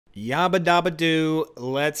Yabba dabba doo,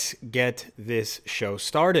 let's get this show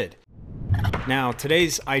started. Now,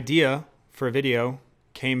 today's idea for a video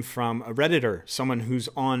came from a Redditor, someone who's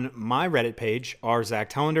on my Reddit page,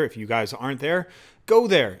 r.Zach.Tellender. If you guys aren't there, go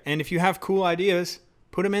there. And if you have cool ideas,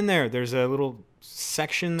 put them in there. There's a little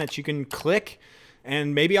section that you can click,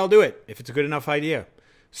 and maybe I'll do it if it's a good enough idea.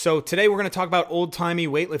 So today we're going to talk about old-timey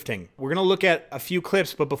weightlifting. We're going to look at a few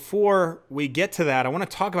clips, but before we get to that, I want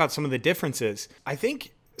to talk about some of the differences. I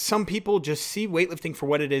think some people just see weightlifting for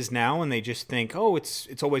what it is now, and they just think, oh,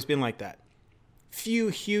 it's always been like that. Few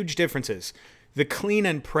huge differences. The clean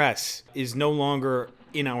and press is no longer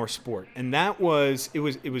in our sport, and it was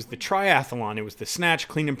the triathlon. It was the snatch,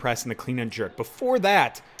 clean and press, and the clean and jerk. Before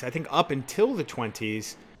that, I think up until the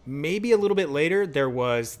 20s, maybe a little bit later, there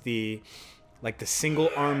was the single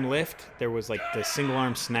arm lift. There was like the single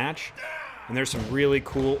arm snatch, and there's some really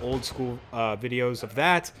cool old school videos of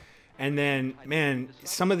that. And then, man,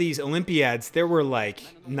 some of these Olympiads, there were like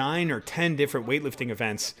 9 or 10 different weightlifting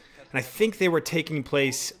events. And I think they were taking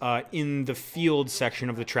place in the field section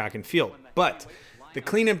of the track and field. But the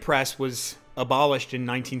clean and press was abolished in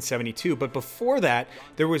 1972. But before that,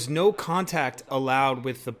 there was no contact allowed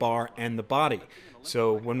with the bar and the body.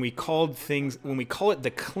 So when we call it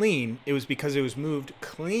the clean, it was because it was moved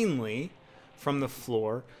cleanly from the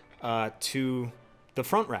floor to the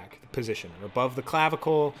front rack position, or above the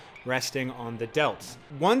clavicle, resting on the delts.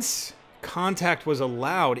 Once contact was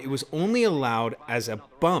allowed, it was only allowed as a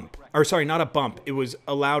bump. Or sorry, not a bump. It was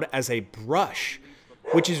allowed as a brush,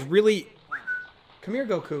 which is really... Come here,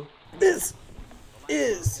 Goku. This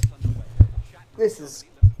is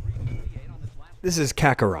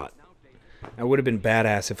Kakarot. It would have been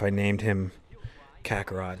badass if I named him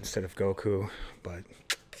Kakarot instead of Goku, but...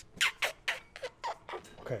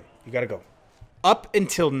 Okay, you gotta go. Up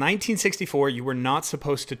until 1964, you were not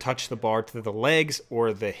supposed to touch the bar to the legs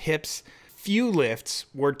or the hips. Few lifts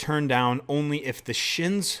were turned down only if the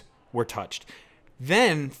shins were touched.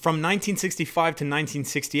 Then, from 1965 to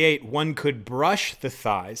 1968, one could brush the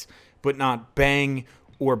thighs, but not bang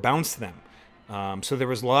or bounce them. So there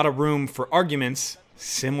was a lot of room for arguments,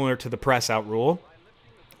 similar to the press-out rule.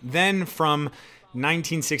 Then, from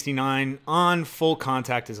 1969 on, full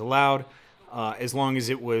contact is allowed, as long as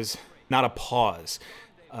it was not a pause,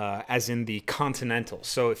 as in the continental.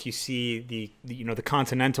 So if you see the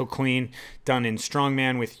continental clean done in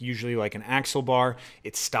strongman with usually like an axle bar,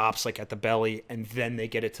 it stops like at the belly and then they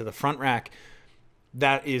get it to the front rack.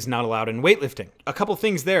 That is not allowed in weightlifting. A couple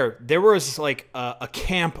things there. There was like a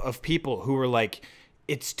camp of people who were like,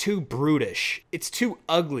 it's too brutish. It's too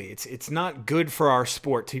ugly. It's not good for our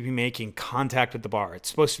sport to be making contact with the bar. It's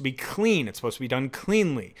supposed to be clean. It's supposed to be done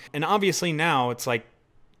cleanly. And obviously now it's like,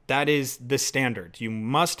 that is the standard. You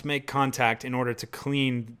must make contact in order to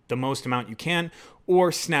clean the most amount you can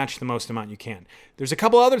or snatch the most amount you can. There's a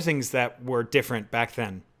couple other things that were different back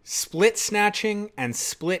then. Split snatching and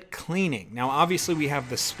split cleaning. Now, obviously, we have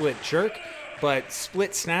the split jerk, but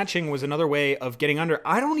split snatching was another way of getting under.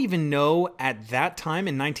 I don't even know at that time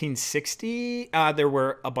in 1960, there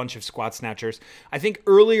were a bunch of squat snatchers. I think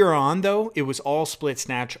earlier on, though, it was all split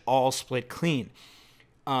snatch, all split clean.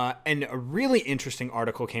 And a really interesting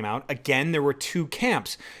article came out. Again, there were two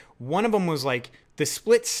camps. One of them was like, the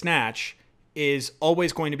split snatch is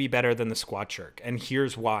always going to be better than the squat jerk, and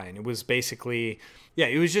here's why. And it was basically, yeah,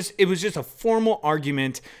 it was just a formal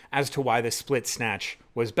argument as to why the split snatch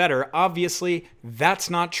was better. Obviously, that's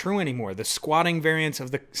not true anymore. The squatting variants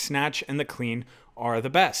of the snatch and the clean are the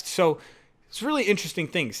best. So it's really interesting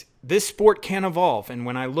things. This sport can evolve, and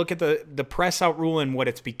when I look at the press-out rule and what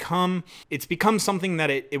it's become something that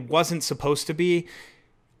it wasn't supposed to be.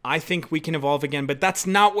 I think we can evolve again, but that's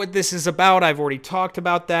not what this is about. I've already talked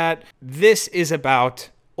about that. This is about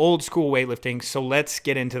old school weightlifting, so let's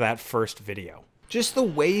get into that first video. Just the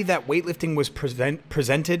way that weightlifting was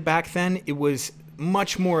presented back then, it was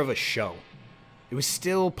much more of a show. It was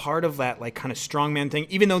still part of that like kind of strongman thing,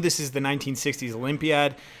 even though this is the 1960s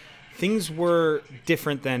Olympiad. Things were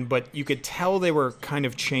different then, but you could tell they were kind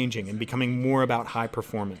of changing and becoming more about high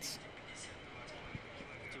performance.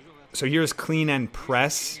 So here's clean and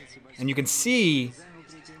press, and you can see,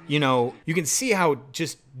 how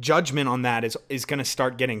just judgment on that is going to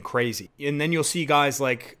start getting crazy. And then you'll see guys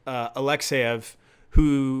like Alexeyev,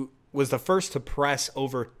 who was the first to press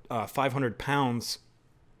over 500 pounds.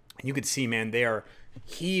 And you could see, man, they are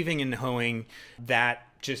heaving and hoeing. That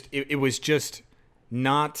just, it was just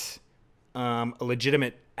not a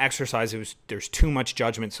legitimate exercise. There's too much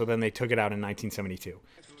judgment, so then they took it out in 1972.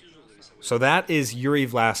 So that is Yuri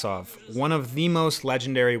Vlasov, one of the most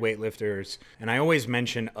legendary weightlifters. And I always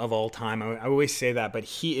mention of all time. I always say that, but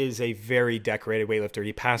he is a very decorated weightlifter.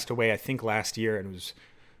 He passed away, I think, last year, and it was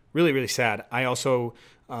really, really sad. I also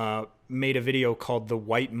made a video called The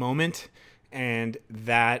White Moment, and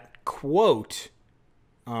that quote,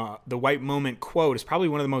 the White Moment quote, is probably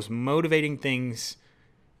one of the most motivating things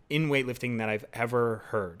in weightlifting that I've ever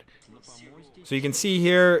heard. So you can see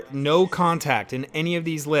here, no contact in any of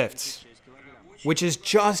these lifts, which is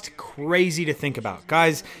just crazy to think about.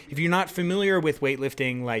 Guys, if you're not familiar with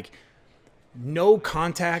weightlifting, like, no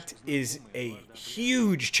contact is a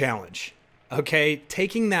huge challenge. Okay,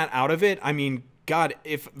 taking that out of it, I mean, God,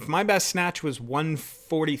 if my best snatch was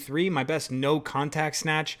 143, my best no contact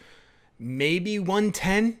snatch, maybe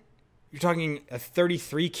 110, you're talking a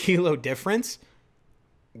 33 kilo difference.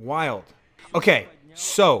 Wild. Okay,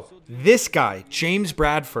 so this guy, James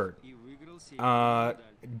Bradford,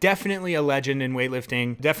 definitely a legend in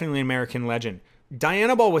weightlifting, definitely an American legend.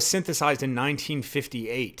 Dianabol was synthesized in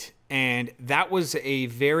 1958, and that was a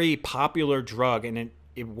very popular drug, and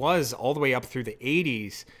it was all the way up through the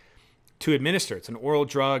 80s to administer. It's an oral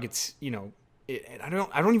drug. It's, you know, I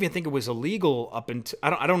don't even think it was illegal up until,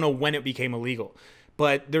 I don't know when it became illegal.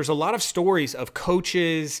 But there's a lot of stories of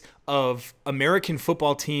coaches of American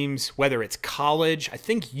football teams, whether it's college. I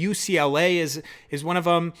think UCLA is one of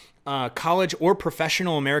them, college or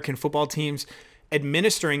professional American football teams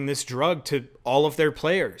administering this drug to all of their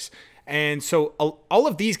players. And so all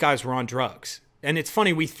of these guys were on drugs. And it's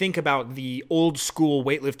funny, we think about the old school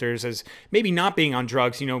weightlifters as maybe not being on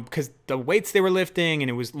drugs, you know, because the weights they were lifting and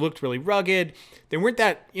it looked really rugged. They weren't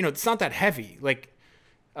that, you know, it's not that heavy. Like,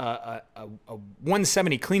 a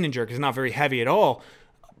 170 clean and jerk is not very heavy at all,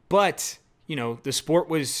 but you know, the sport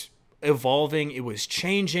was evolving, it was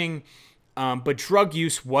changing, but drug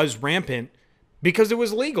use was rampant because it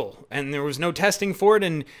was legal and there was no testing for it,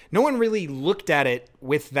 and no one really looked at it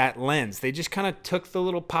with that lens. They just kind of took the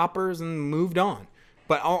little poppers and moved on.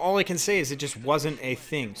 But all I can say is it just wasn't a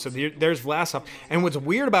thing. So there's Vlasov, and what's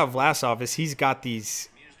weird about Vlasov is he's got these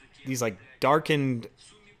like darkened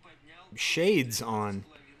shades on.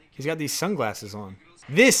 He's got these sunglasses on.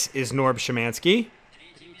 This is Norb Szymanski,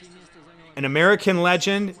 an American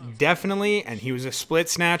legend, definitely, and he was a split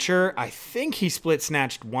snatcher. I think he split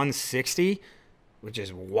snatched 160, which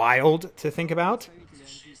is wild to think about.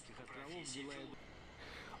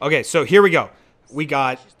 Okay, so here we go. We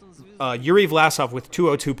got Yuri Vlasov with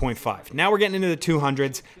 202.5. Now we're getting into the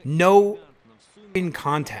 200s. No in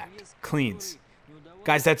contact cleans.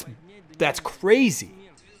 Guys, that's crazy.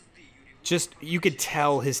 Just, you could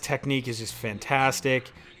tell his technique is just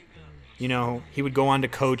fantastic. You know, he would go on to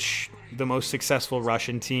coach the most successful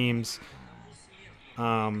Russian teams.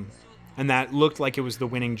 And that looked like it was the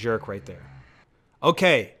winning jerk right there.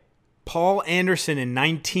 Okay, Paul Anderson in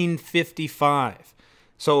 1955.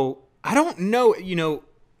 So, I don't know, you know,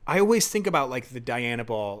 I always think about like the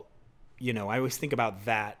Dianabol, you know, I always think about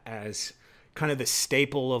that as kind of the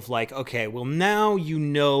staple of like, okay, well now you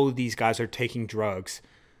know these guys are taking drugs.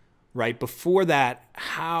 Right before that,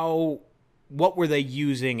 what were they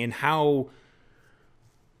using, and how,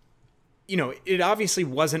 you know, it obviously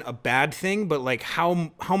wasn't a bad thing, but like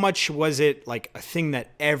how much was it like a thing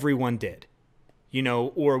that everyone did, you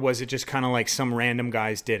know, or was it just kind of like some random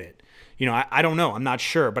guys did it? You know, I don't know. I'm not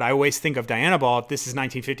sure, but I always think of Dianabol. This is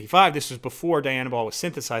 1955. This was before Dianabol was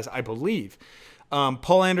synthesized, I believe.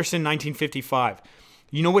 Paul Anderson, 1955.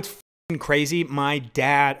 You know what's crazy? My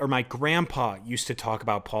dad or my grandpa used to talk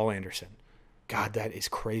about Paul Anderson. God, that is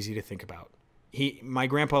crazy to think about. My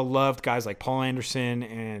grandpa loved guys like Paul Anderson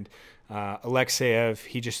and Alexeyev.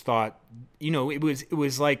 He just thought, you know, it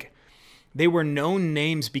was like they were known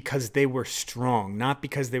names because they were strong, not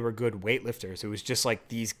because they were good weightlifters. It was just like,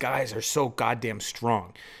 these guys are so goddamn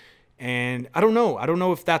strong. And I don't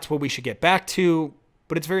know if that's what we should get back to,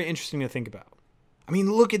 but it's very interesting to think about. I mean,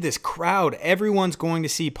 look at this crowd. Everyone's going to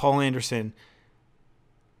see Paul Anderson.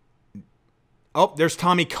 Oh, there's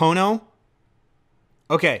Tommy Kono.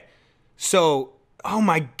 Okay, so, oh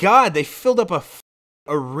my God, they filled up a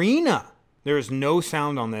arena. There is no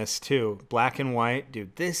sound on this, too. Black and white.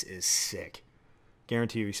 Dude, this is sick.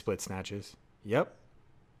 Guarantee you he split snatches. Yep.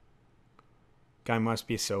 Guy must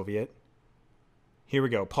be a Soviet. Here we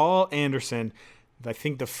go. Paul Anderson, I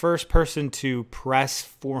think the first person to press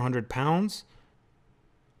 400 pounds.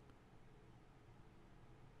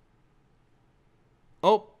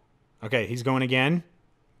 Oh, okay, he's going again.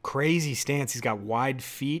 Crazy stance. He's got wide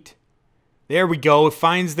feet. There we go. It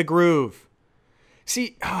finds the groove.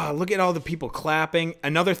 See, look at all the people clapping.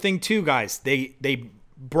 Another thing too, guys. They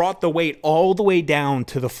brought the weight all the way down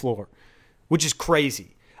to the floor, which is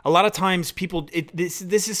crazy. A lot of times people, this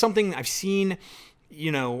is something I've seen,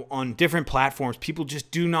 you know, on different platforms. People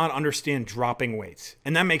just do not understand dropping weights.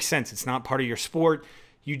 And that makes sense. It's not part of your sport.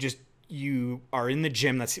 You are in the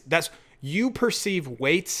gym. That's you perceive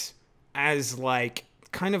weights as like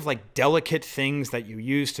kind of like delicate things that you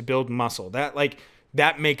use to build muscle.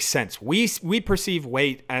 That makes sense. We perceive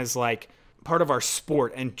weight as like part of our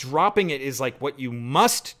sport, and dropping it is like what you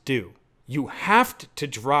must do. You have to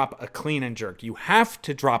drop a clean and jerk. You have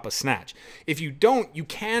to drop a snatch. If you don't, you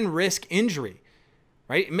can risk injury,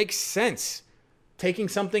 right? It makes sense. Taking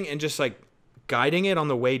something and just like guiding it on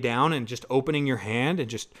the way down and just opening your hand and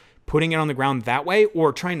just putting it on the ground that way,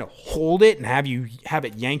 or trying to hold it and have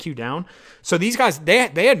it yank you down. So these guys, they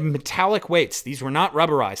had metallic weights. These were not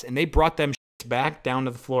rubberized, and they brought them back down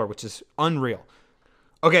to the floor, which is unreal.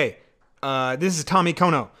 Okay, this is Tommy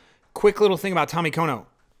Kono. Quick little thing about Tommy Kono.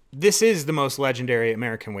 This is the most legendary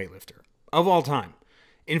American weightlifter of all time.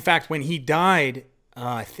 In fact, when he died,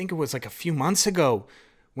 I think it was like a few months ago,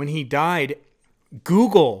 when he died,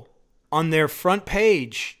 Google on their front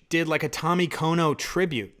page did like a Tommy Kono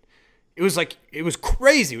tribute. It was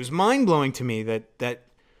crazy. It was mind-blowing to me that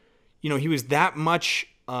you know, he was that much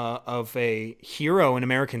of a hero in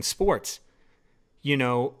American sports. You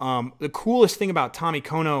know, the coolest thing about Tommy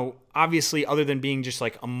Kono, obviously, other than being just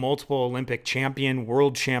like a multiple Olympic champion,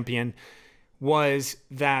 world champion, was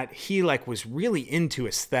that he like was really into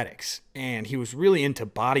aesthetics, and he was really into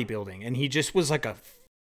bodybuilding, and he just was like a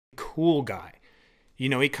cool guy. You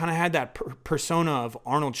know, he kind of had that persona of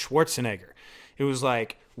Arnold Schwarzenegger. It was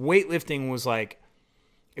like weightlifting was like,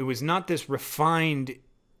 it was not this refined,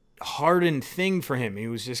 hardened thing for him. He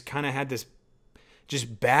was just kind of had this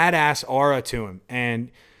just badass aura to him. And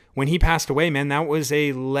when he passed away, man, that was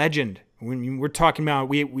a legend. When we're talking about,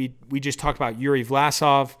 we just talked about Yuri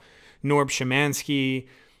Vlasov, Norb Szymanski,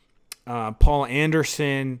 Paul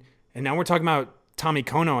Anderson, and now we're talking about Tommy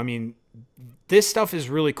Kono. I mean, this stuff is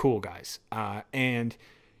really cool, guys. And,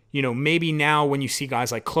 you know, maybe now when you see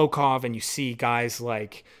guys like Klokov and you see guys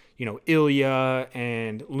like, you know, Ilya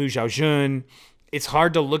and Liu Xiaojun, it's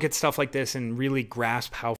hard to look at stuff like this and really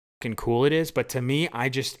grasp how fucking cool it is. But to me, I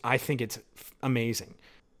think it's amazing.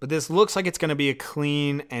 But this looks like it's going to be a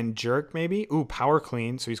clean and jerk, maybe. Ooh, power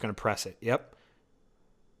clean. So he's going to press it. Yep.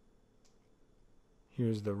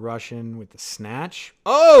 Here's the Russian with the snatch.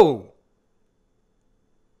 Oh!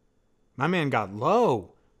 My man got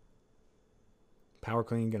low. Power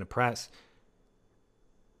clean, going to press.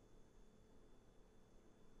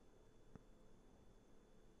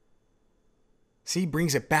 See,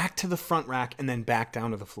 brings it back to the front rack and then back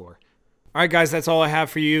down to the floor. All right, guys, that's all I have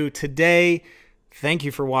for you today. Thank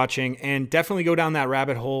you for watching, and definitely go down that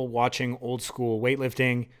rabbit hole watching old school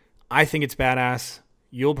weightlifting. I think it's badass.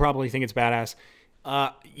 You'll probably think it's badass.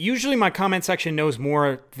 Usually my comment section knows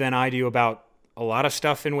more than I do about a lot of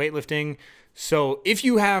stuff in weightlifting. So if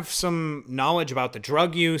you have some knowledge about the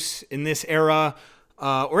drug use in this era,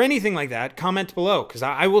 or anything like that, comment below, because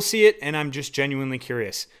I will see it and I'm just genuinely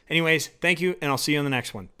curious. Anyways, thank you, and I'll see you on the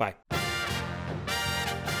next one. Bye.